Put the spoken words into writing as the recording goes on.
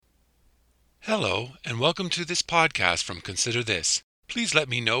Hello, and welcome to this podcast from Consider This. Please let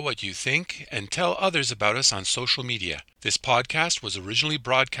me know what you think and tell others about us on social media. This podcast was originally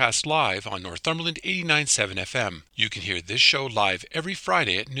broadcast live on Northumberland 89.7 FM. You can hear this show live every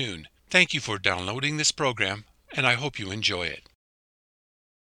Friday at noon. Thank you for downloading this program, and I hope you enjoy it.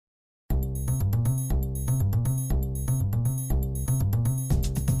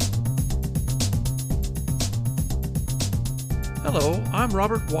 Hello, I'm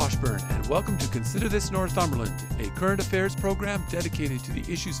Robert Washburn, and welcome to Consider This Northumberland, a current affairs program dedicated to the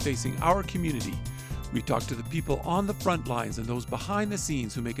issues facing our community. We talk to the people on the front lines and those behind the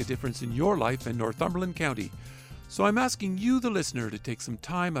scenes who make a difference in your life in Northumberland County. So I'm asking you, the listener, to take some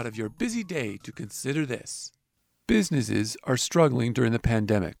time out of your busy day to consider this. Businesses are struggling during the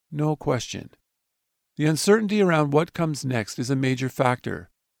pandemic, no question. The uncertainty around what comes next is a major factor.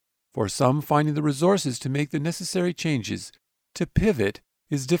 For some, finding the resources to make the necessary changes to pivot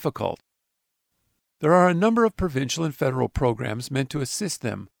is difficult. There are a number of provincial and federal programs meant to assist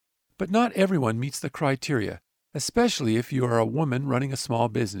them, but not everyone meets the criteria, especially if you are a woman running a small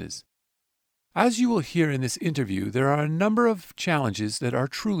business. As you will hear in this interview, there are a number of challenges that are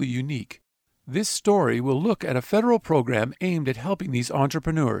truly unique. This story will look at a federal program aimed at helping these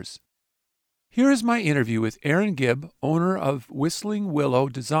entrepreneurs. Here is my interview with Erin Gibb, owner of Whistling Willow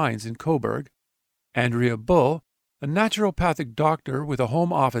Designs in Cobourg, Andrea Bull, a naturopathic doctor with a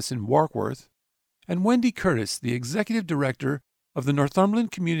home office in Warkworth, and Wendy Curtis, the executive director of the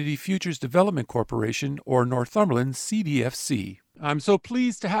Northumberland Community Futures Development Corporation, or Northumberland CDFC. I'm so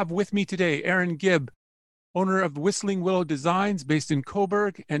pleased to have with me today Erin Gibb, owner of Whistling Willow Designs based in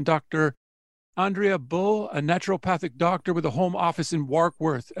Cobourg, and Dr. Andrea Bull, a naturopathic doctor with a home office in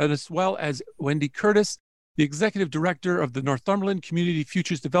Warkworth, and as well as Wendy Curtis, the executive director of the Northumberland Community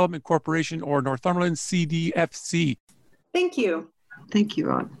Futures Development Corporation, or Northumberland CDFC. Thank you. Thank you,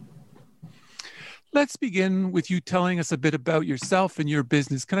 Ron. Let's begin with you telling us a bit about yourself and your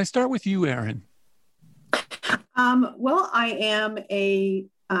business. Can I start with you, Erin? Well, I am a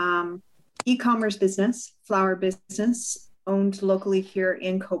e-commerce business, flower business, owned locally here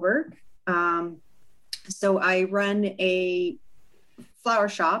in Cobourg. So I run a flower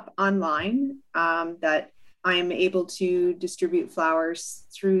shop online that I am able to distribute flowers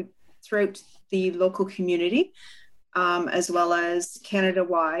throughout the local community, as well as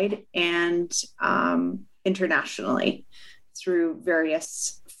Canada-wide and internationally through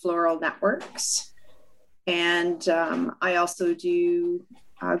various floral networks. And I also do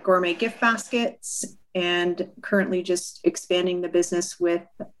gourmet gift baskets, and currently just expanding the business with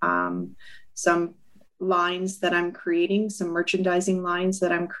some lines that I'm creating, some merchandising lines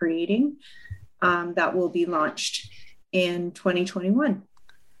that I'm creating that will be launched in 2021.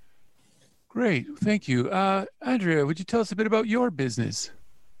 Great. Thank you. Andrea, would you tell us a bit about your business?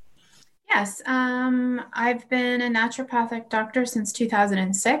 Yes. I've been a naturopathic doctor since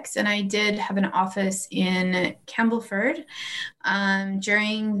 2006, and I did have an office in Campbellford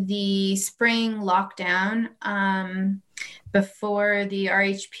during the spring lockdown before the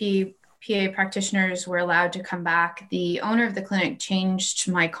RHP PA practitioners were allowed to come back. The owner of the clinic changed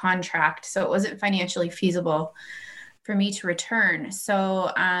my contract, so it wasn't financially feasible for me to return.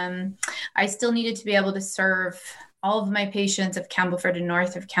 So I still needed to be able to serve all of my patients of Campbellford and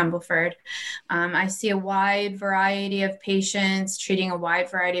north of Campbellford. I see a wide variety of patients treating a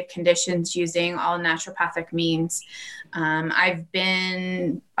wide variety of conditions using all naturopathic means. I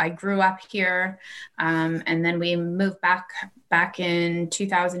grew up here, and then we moved back in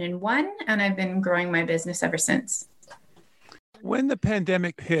 2001, and I've been growing my business ever since. When the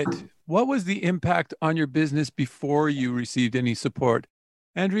pandemic hit, what was the impact on your business before you received any support?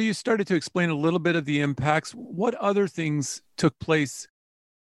 Andrea, you started to explain a little bit of the impacts. What other things took place?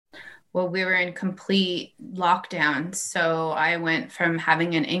 Well, we were in complete lockdown. So I went from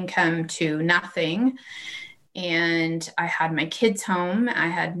having an income to nothing. And I had my kids home. I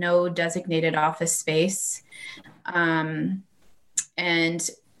had no designated office space. And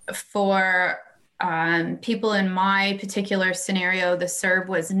for people in my particular scenario, the CERB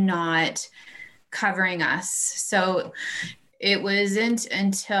was not covering us. So it wasn't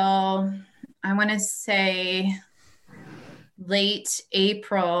until, I want to say, late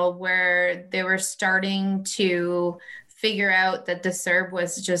April where they were starting to figure out that the CERB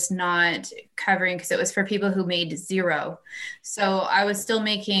was just not covering, because it was for people who made zero. So I was still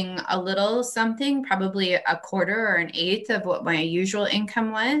making a little something, probably a quarter or an eighth of what my usual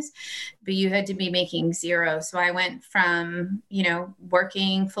income was, but you had to be making zero. So I went from,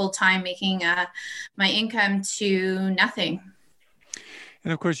 working full time, making my income to nothing.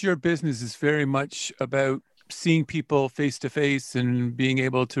 And of course, your business is very much about seeing people face to face and being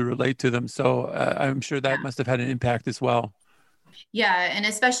able to relate to them. So I'm sure that must have had an impact as well. Yeah. And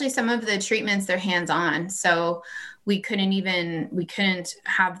especially some of the treatments, they're hands-on. So we couldn't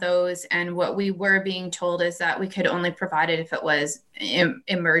have those. And what we were being told is that we could only provide it if it was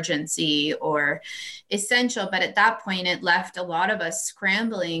emergency or essential. But at that point, it left a lot of us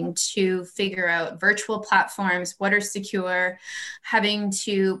scrambling to figure out virtual platforms, what are secure, having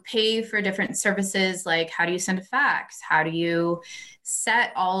to pay for different services, like how do you send a fax? How do you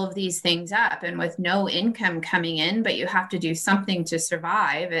set all of these things up? And with no income coming in, but you have to do something to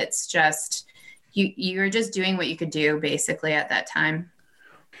survive, it's just, you're just doing what you could do basically at that time.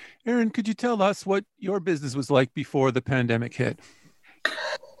 Erin, could you tell us what your business was like before the pandemic hit?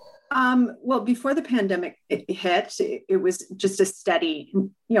 Well, before the pandemic hit, it was just a steady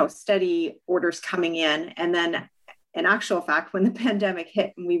orders coming in. And then in actual fact, when the pandemic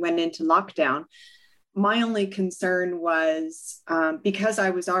hit and we went into lockdown, my only concern was because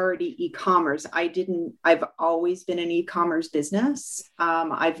I was already e-commerce. I've always been an e-commerce business.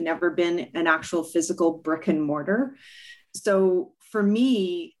 I've never been an actual physical brick and mortar. So for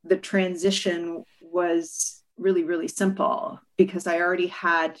me, the transition was really, really simple because I already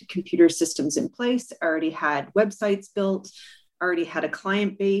had computer systems in place. I already had websites built. I already had a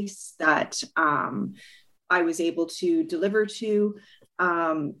client base that I was able to deliver to.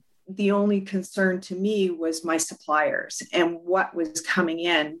 The only concern to me was my suppliers and what was coming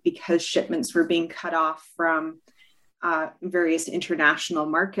in because shipments were being cut off from various international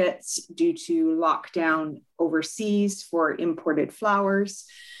markets due to lockdown overseas for imported flowers.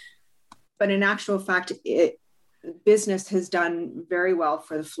 But in actual fact, business has done very well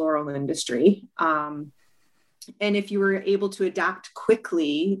for the floral industry. And if you were able to adapt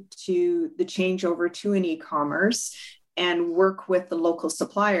quickly to the changeover to an e-commerce and work with the local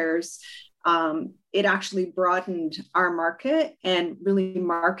suppliers, it actually broadened our market and really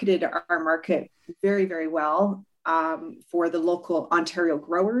marketed our market very, very well for the local Ontario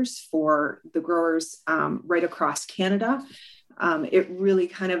growers, for the growers right across Canada. It really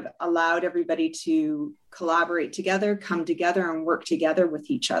kind of allowed everybody to collaborate together, come together and work together with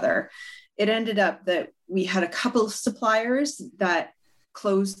each other. It ended up that we had a couple of suppliers that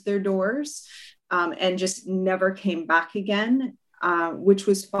closed their doors and just never came back again, which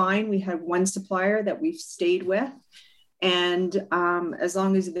was fine. We had one supplier that we've stayed with. And as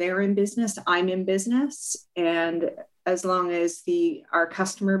long as they're in business, I'm in business. And as long as our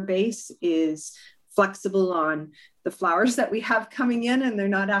customer base is flexible on the flowers that we have coming in and they're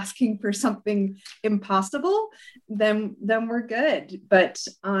not asking for something impossible, then we're good. But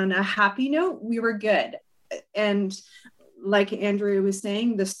on a happy note, we were good. And like Andrea was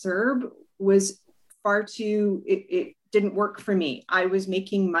saying, the CERB was far too, it didn't work for me. I was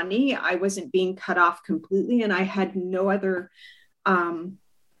making money. I wasn't being cut off completely. And I had no other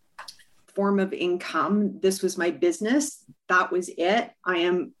form of income. This was my business. That was it. I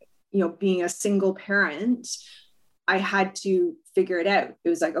am, being a single parent, I had to figure it out. It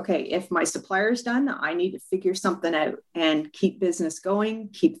was like, okay, if my supplier's done, I need to figure something out and keep business going,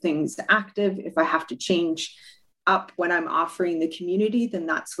 keep things active. If I have to change up what I'm offering the community, then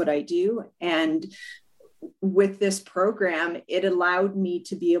that's what I do. And with this program, it allowed me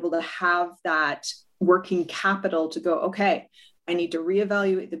to be able to have that working capital to go, okay, I need to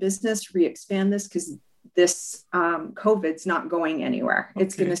reevaluate the business, re-expand this because this COVID's not going anywhere. Okay.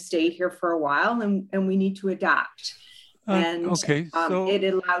 It's going to stay here for a while and we need to adapt.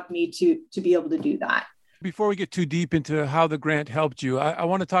 It allowed me to be able to do that. Before we get too deep into how the grant helped you, I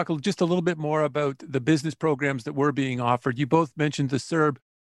want to talk just a little bit more about the business programs that were being offered. You both mentioned the CERB.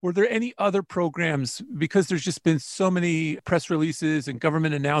 Were there any other programs, because there's just been so many press releases and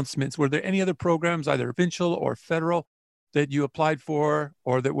government announcements, were there any other programs, either provincial or federal, that you applied for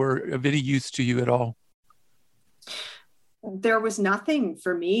or that were of any use to you at all? There was nothing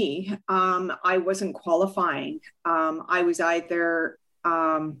for me. I wasn't qualifying. I was either...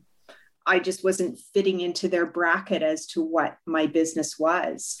 I just wasn't fitting into their bracket as to what my business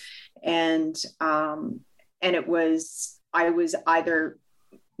was. And it was, I was either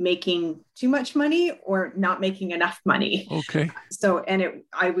making too much money or not making enough money. Okay. So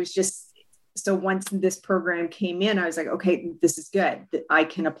once this program came in, I was like, okay, this is good. I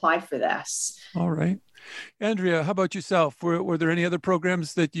can apply for this. All right. Andrea, how about yourself? Were there any other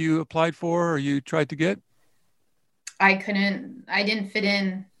programs that you applied for or you tried to get? I didn't fit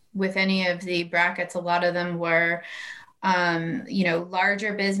in with any of the brackets. A lot of them were,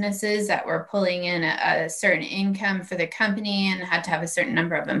 larger businesses that were pulling in a certain income for the company and had to have a certain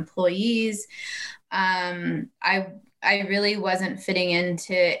number of employees. I I really wasn't fitting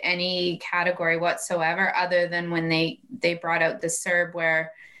into any category whatsoever, other than when they brought out the CERB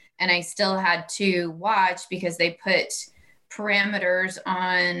and I still had to watch because they put parameters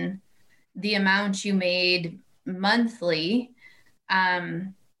on the amount you made monthly.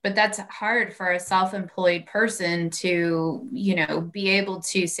 But that's hard for a self-employed person to, be able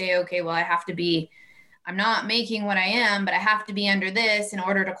to say, okay, well, I'm not making what I am, but I have to be under this in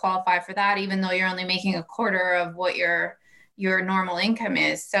order to qualify for that, even though you're only making a quarter of what your normal income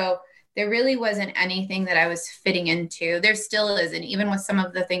is. So there really wasn't anything that I was fitting into. There still isn't. Even with some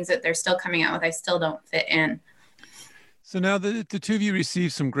of the things that they're still coming out with, I still don't fit in. So now the two of you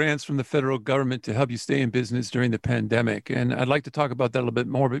received some grants from the federal government to help you stay in business during the pandemic. And I'd like to talk about that a little bit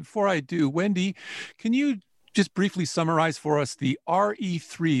more. But before I do, Wendy, can you just briefly summarize for us the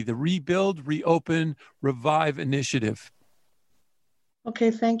RE3, the Rebuild, Reopen, Revive Initiative?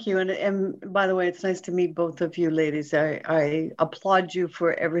 Okay, thank you. And by the way, it's nice to meet both of you ladies. I applaud you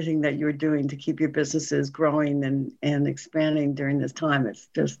for everything that you're doing to keep your businesses growing and expanding during this time. It's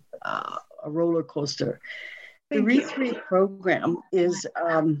just a roller coaster. The RE3 program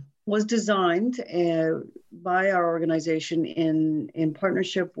was designed by our organization in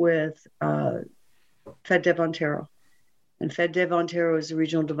partnership with FedDev Ontario. And FedDev Ontario is a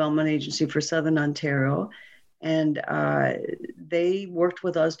regional development agency for Southern Ontario. And they worked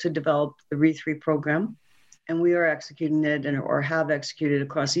with us to develop the RE3 program. And we are executing it or have executed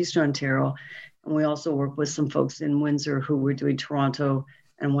across Eastern Ontario. And we also work with some folks in Windsor who were doing Toronto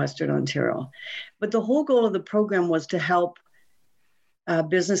and Western Ontario. But the whole goal of the program was to help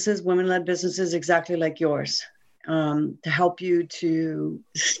businesses, women-led businesses exactly like yours, to help you to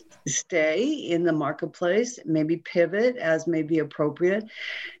stay in the marketplace, maybe pivot as may be appropriate,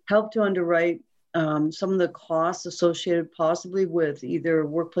 help to underwrite some of the costs associated possibly with either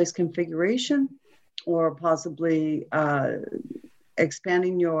workplace configuration or possibly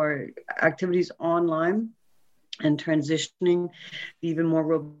expanding your activities online and transitioning even more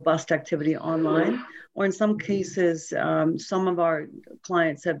robust activity online. Or in some cases, some of our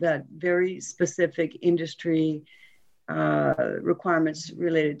clients have had very specific industry requirements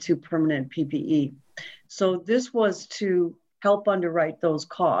related to permanent PPE. So this was to help underwrite those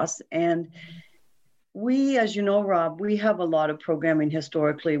costs. And we, as you know, Rob, we have a lot of programming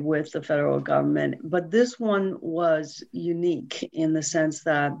historically with the federal government, but this one was unique in the sense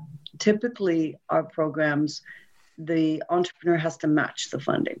that typically our programs, the entrepreneur has to match the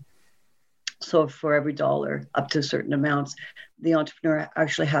funding. So for every dollar up to certain amounts, the entrepreneur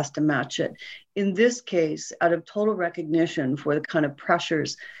actually has to match it. In this case, out of total recognition for the kind of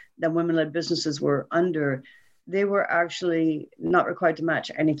pressures that women-led businesses were under, they were actually not required to match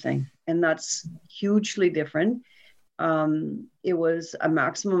anything. And that's hugely different. It was a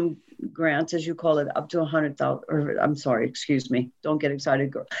maximum grant, as you call it, up to $100,000, or I'm sorry, excuse me, don't get excited,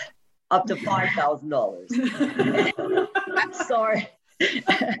 girl. Up to $5,000. I'm sorry.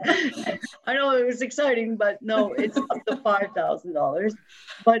 I know it was exciting, but no, it's up to $5,000.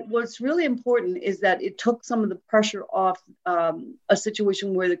 But what's really important is that it took some of the pressure off a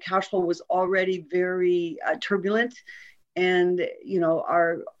situation where the cash flow was already very turbulent. And,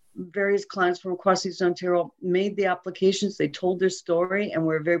 our various clients from across Eastern Ontario made the applications, they told their story, and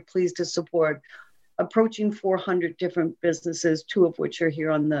we're very pleased to support approaching 400 different businesses, two of which are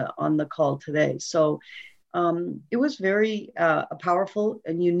here on the call today. So it was very powerful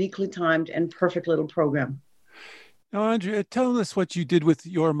and uniquely timed and perfect little program. Now, Andrea, tell us what you did with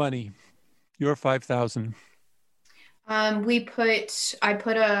your money, your $5,000. I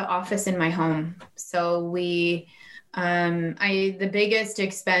put an office in my home. So the biggest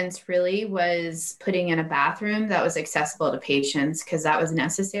expense really was putting in a bathroom that was accessible to patients because that was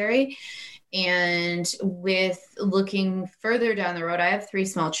necessary. And with looking further down the road, I have 3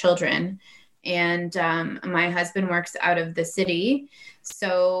 small children, and my husband works out of the city.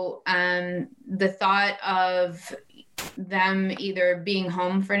 So the thought of them either being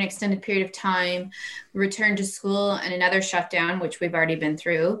home for an extended period of time, return to school and another shutdown, which we've already been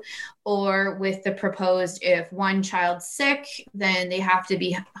through, or with the proposed, if one child's sick, then they have to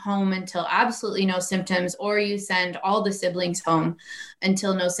be home until absolutely no symptoms, or you send all the siblings home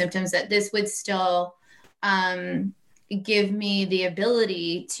until no symptoms, that this would still give me the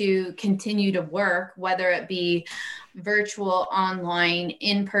ability to continue to work, whether it be virtual, online,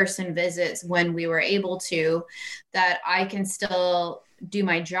 in-person visits when we were able to, that I can still do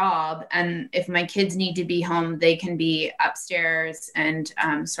my job. And if my kids need to be home, they can be upstairs and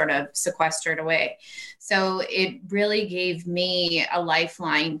sort of sequestered away. So it really gave me a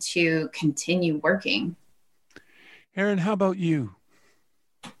lifeline to continue working. Erin, how about you?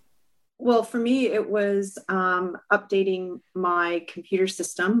 Well, for me, it was updating my computer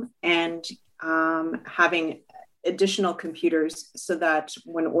system and having additional computers so that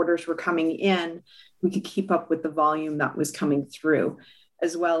when orders were coming in, we could keep up with the volume that was coming through,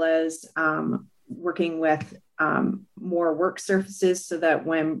 as well as working with more work surfaces so that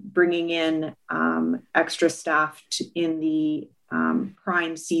when bringing in extra staff in the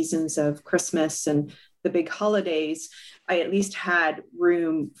prime seasons of Christmas and the big holidays, I at least had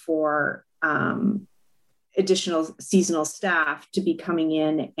room for additional seasonal staff to be coming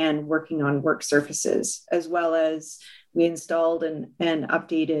in and working on work surfaces, as well as we installed and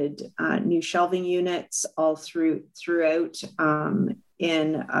updated new shelving units all throughout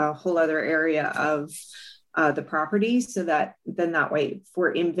in a whole other area of the property, so that then that way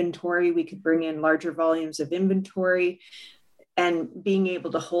for inventory, we could bring in larger volumes of inventory and being able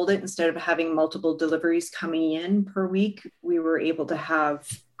to hold it instead of having multiple deliveries coming in per week. We were able to have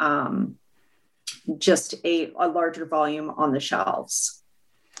just a larger volume on the shelves.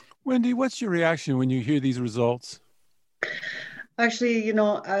 Wendy, what's your reaction when you hear these results? Actually,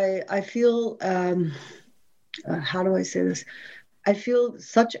 I feel, how do I say this? I feel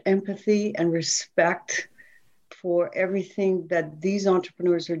such empathy and respect for everything that these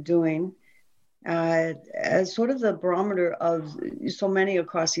entrepreneurs are doing. As sort of the barometer of so many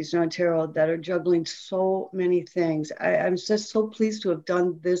across Eastern Ontario that are juggling so many things. I'm just so pleased to have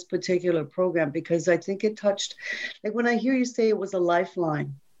done this particular program, because I think it touched, like when I hear you say it was a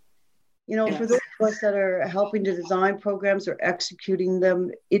lifeline, Yes. For those of us that are helping to design programs or executing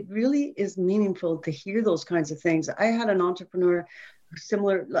them, it really is meaningful to hear those kinds of things. I had an entrepreneur,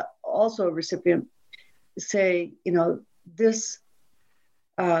 similar, also a recipient, say, this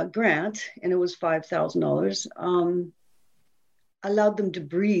grant, and it was $5,000, allowed them to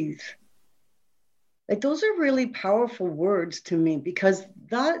breathe. Like, those are really powerful words to me, because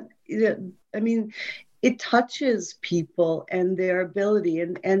it touches people and their ability.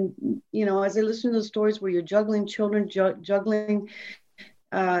 And as I listen to the stories where you're juggling children, juggling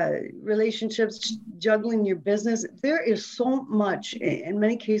relationships, juggling your business, there is so much, in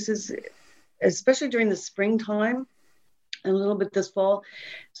many cases, especially during the springtime, and a little bit this fall,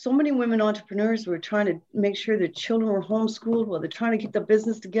 so many women entrepreneurs were trying to make sure their children were homeschooled while they're trying to get the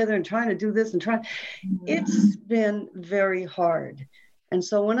business together and trying to do this and It's been very hard. And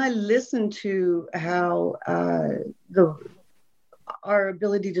so when I listen to how our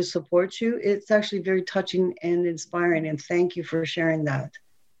ability to support you, it's actually very touching and inspiring. And thank you for sharing that.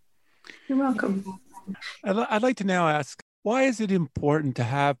 You're welcome. I'd like to now ask, why is it important to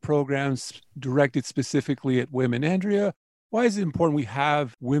have programs directed specifically at women? Andrea, why is it important we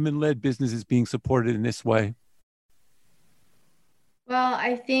have women-led businesses being supported in this way? Well,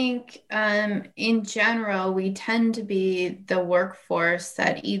 I think in general, we tend to be the workforce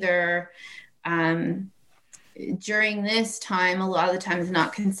that either during this time, a lot of the time is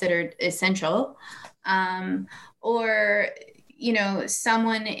not considered essential, or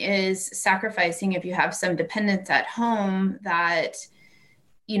someone is sacrificing, if you have some dependents at home, that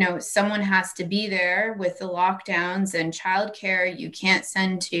someone has to be there with the lockdowns and childcare you can't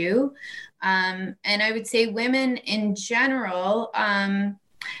send to. And I would say women in general,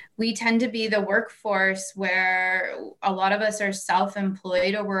 we tend to be the workforce where a lot of us are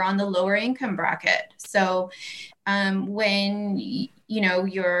self-employed or we're on the lower income bracket. So when,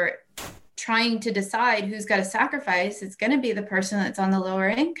 you're trying to decide who's got to sacrifice, it's going to be the person that's on the lower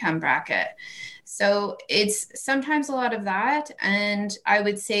income bracket. So it's sometimes a lot of that. And I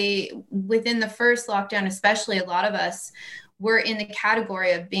would say within the first lockdown, especially, a lot of us were in the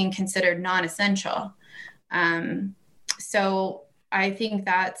category of being considered non-essential. So I think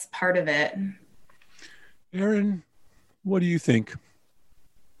that's part of it. Erin, what do you think?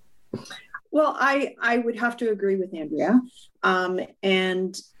 Well, I would have to agree with Andrea.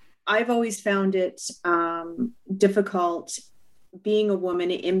 And I've always found it difficult being a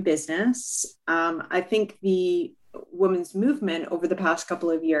woman in business. I think the women's movement over the past couple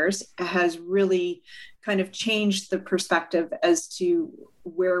of years has really kind of changed the perspective as to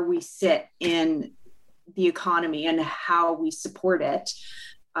where we sit in the economy and how we support it.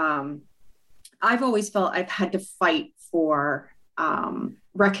 I've always felt I've had to fight for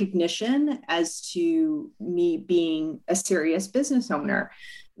recognition as to me being a serious business owner,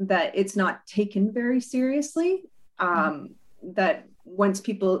 that it's not taken very seriously. That once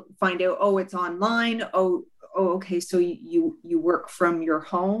people find out, oh, it's online, okay, so you work from your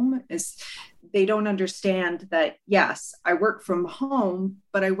home, they don't understand that, yes, I work from home,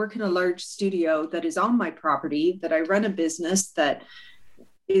 but I work in a large studio that is on my property, that I run a business that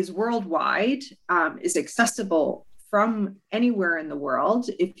is worldwide, is accessible from anywhere in the world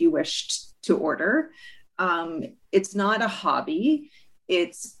if you wished to order. It's not a hobby.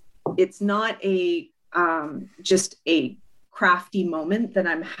 It's not a just a crafty moment that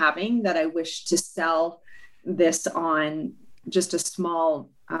I'm having that I wish to sell this on just a small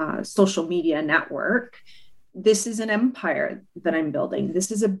social media network. This is an empire that I'm building.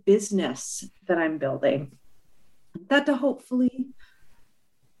 This is a business that I'm building that to hopefully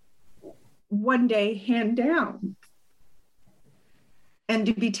one day hand down. And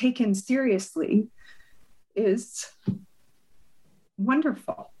to be taken seriously is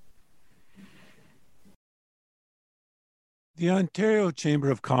wonderful. The Ontario Chamber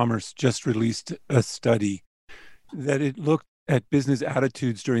of Commerce just released a study that it looked at business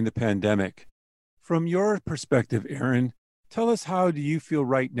attitudes during the pandemic. From your perspective, Erin, tell us, how do you feel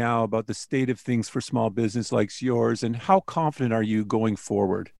right now about the state of things for small business like yours, and how confident are you going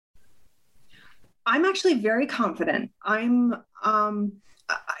forward? I'm actually very confident. To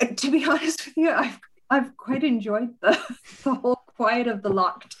be honest with you, I've quite enjoyed the whole quiet of the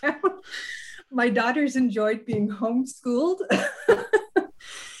lockdown. My daughters enjoyed being homeschooled.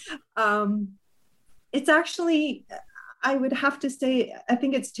 It's actually, I would have to say, I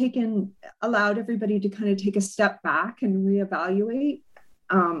think it's allowed everybody to kind of take a step back and reevaluate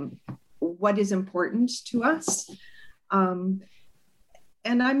what is important to us. And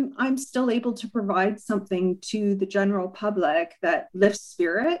I'm still able to provide something to the general public that lifts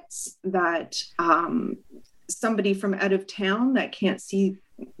spirits, that somebody from out of town that can't see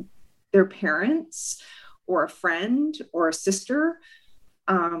their parents or a friend or a sister,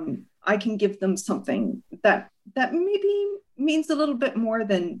 I can give them something that maybe means a little bit more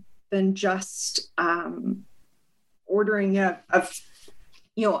than just ordering a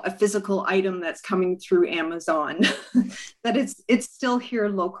physical item that's coming through Amazon. That it's still here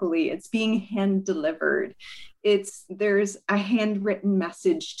locally. It's being hand delivered. There's a handwritten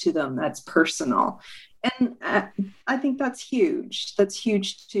message to them that's personal. And I think that's huge. That's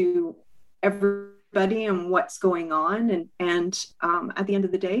huge to everybody and what's going on. And at the end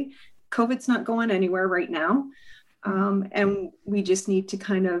of the day, COVID's not going anywhere right now. And we just need to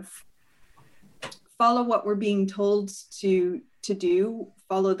kind of follow what we're being told to do,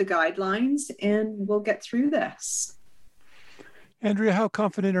 follow the guidelines, and we'll get through this. Andrea, how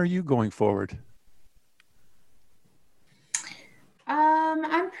confident are you going forward?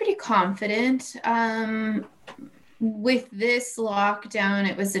 I'm pretty confident. With this lockdown,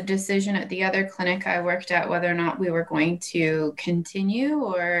 it was a decision at the other clinic I worked at whether or not we were going to continue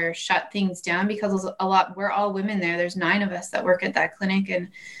or shut things down, because we're all women there. There's 9 of us that work at that clinic, and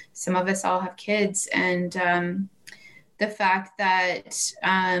some of us all have kids. And the fact that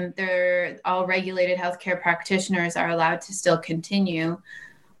they're all regulated healthcare practitioners are allowed to still continue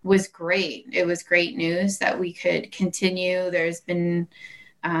was great. It was great news that we could continue. There's been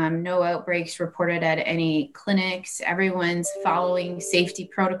no outbreaks reported at any clinics. Everyone's following safety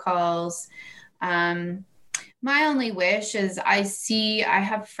protocols. My only wish is I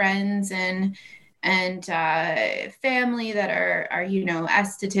have friends and family that are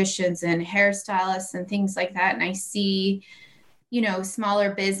estheticians and hairstylists and things like that. And I see,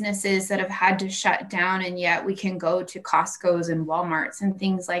 smaller businesses that have had to shut down, and yet we can go to Costco's and Walmart's and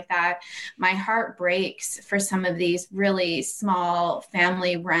things like that. My heart breaks for some of these really small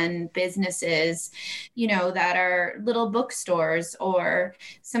family run businesses, that are little bookstores or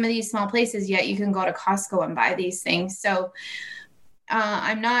some of these small places, yet you can go to Costco and buy these things. So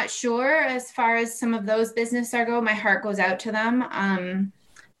I'm not sure as far as some of those businesses go. My heart goes out to them.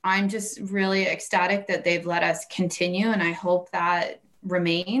 I'm just really ecstatic that they've let us continue, and I hope that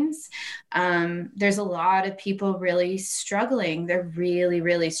remains. There's a lot of people really struggling. They're really,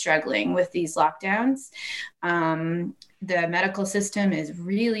 really struggling with these lockdowns. The medical system is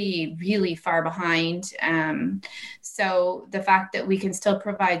really, really far behind. So the fact that we can still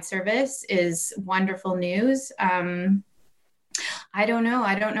provide service is wonderful news. I don't know.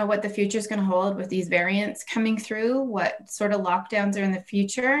 I don't know what the future is going to hold with these variants coming through, what sort of lockdowns are in the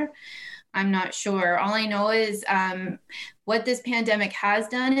future. I'm not sure. All I know is what this pandemic has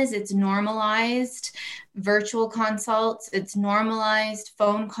done is it's normalized virtual consults. It's normalized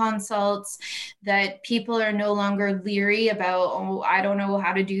phone consults, that people are no longer leery about, oh, I don't know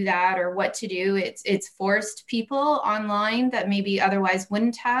how to do that or what to do. It's forced people online that maybe otherwise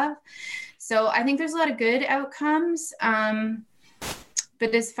wouldn't have. So I think there's a lot of good outcomes.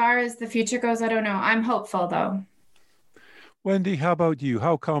 But as far as the future goes, I don't know. I'm hopeful, though. Wendy, how about you?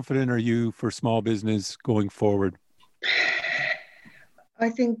 How confident are you for small business going forward? I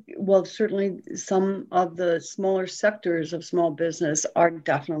think, well, certainly some of the smaller sectors of small business are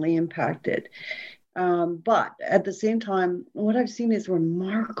definitely impacted. But at the same time, what I've seen is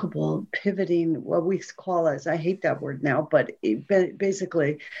remarkable pivoting, what we call as, I hate that word now, but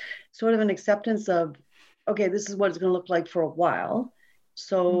basically sort of an acceptance of, okay, this is what it's going to look like for a while.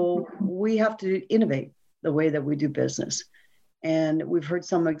 So we have to innovate the way that we do business. And we've heard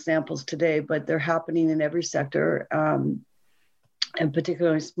some examples today, but they're happening in every sector, and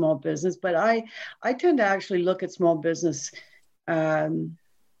particularly small business. But I tend to actually look at small business.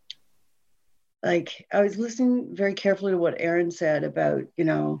 Like, I was listening very carefully to what Erin said about,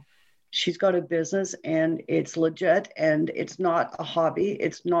 she's got a business and it's legit and it's not a hobby.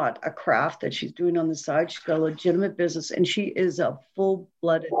 It's not a craft that she's doing on the side. She's got a legitimate business and she is a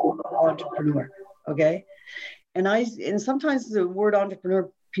full-blooded entrepreneur. Okay. And sometimes the word entrepreneur,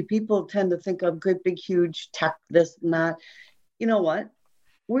 people tend to think of good, big, huge tech, this and that. You know what?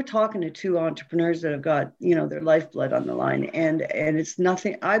 We're talking to two entrepreneurs that have got, their lifeblood on the line. And it's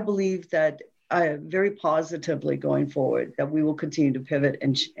nothing. I believe that very positively going forward, that we will continue to pivot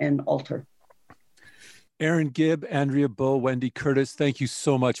and alter. Erin Gibb, Andrea Bull, Wendy Curtis, thank you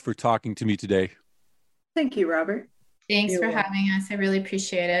so much for talking to me today. Thank you, Robert. Thanks for having us. I really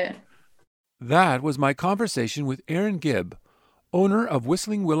appreciate it. That was my conversation with Erin Gibb, owner of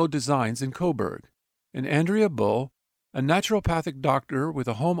Whistling Willow Designs in Coburg, and Andrea Bull, a naturopathic doctor with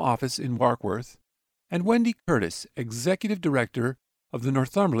a home office in Warkworth, and Wendy Curtis, executive director of the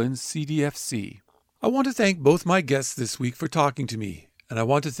Northumberland CDFC. I want to thank both my guests this week for talking to me, and I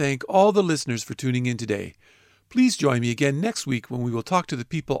want to thank all the listeners for tuning in today. Please join me again next week when we will talk to the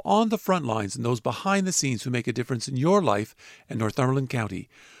people on the front lines and those behind the scenes who make a difference in your life and Northumberland County.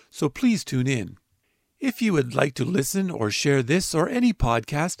 So please tune in. If you would like to listen or share this or any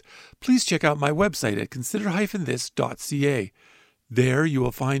podcast, please check out my website at consider-this.ca. There you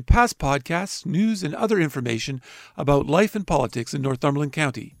will find past podcasts, news, and other information about life and politics in Northumberland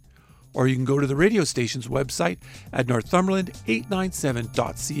County. Or you can go to the radio station's website at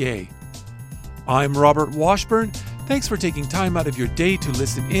northumberland897.ca. I'm Robert Washburn. Thanks for taking time out of your day to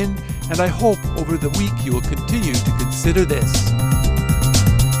listen in, and I hope over the week you will continue to consider this.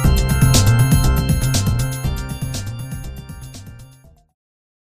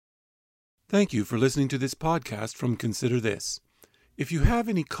 Thank you for listening to this podcast from Consider This. If you have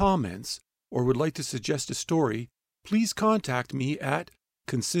any comments or would like to suggest a story, please contact me at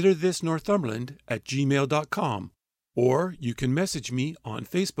considerthisnorthumberland@gmail.com, or you can message me on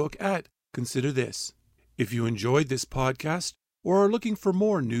Facebook at Consider This. If you enjoyed this podcast or are looking for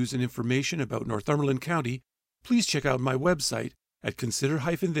more news and information about Northumberland County, please check out my website at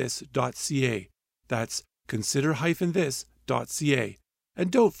consider-this.ca. That's consider-this.ca. And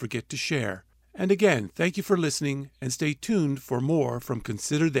don't forget to share. And again, thank you for listening, and stay tuned for more from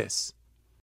Consider This.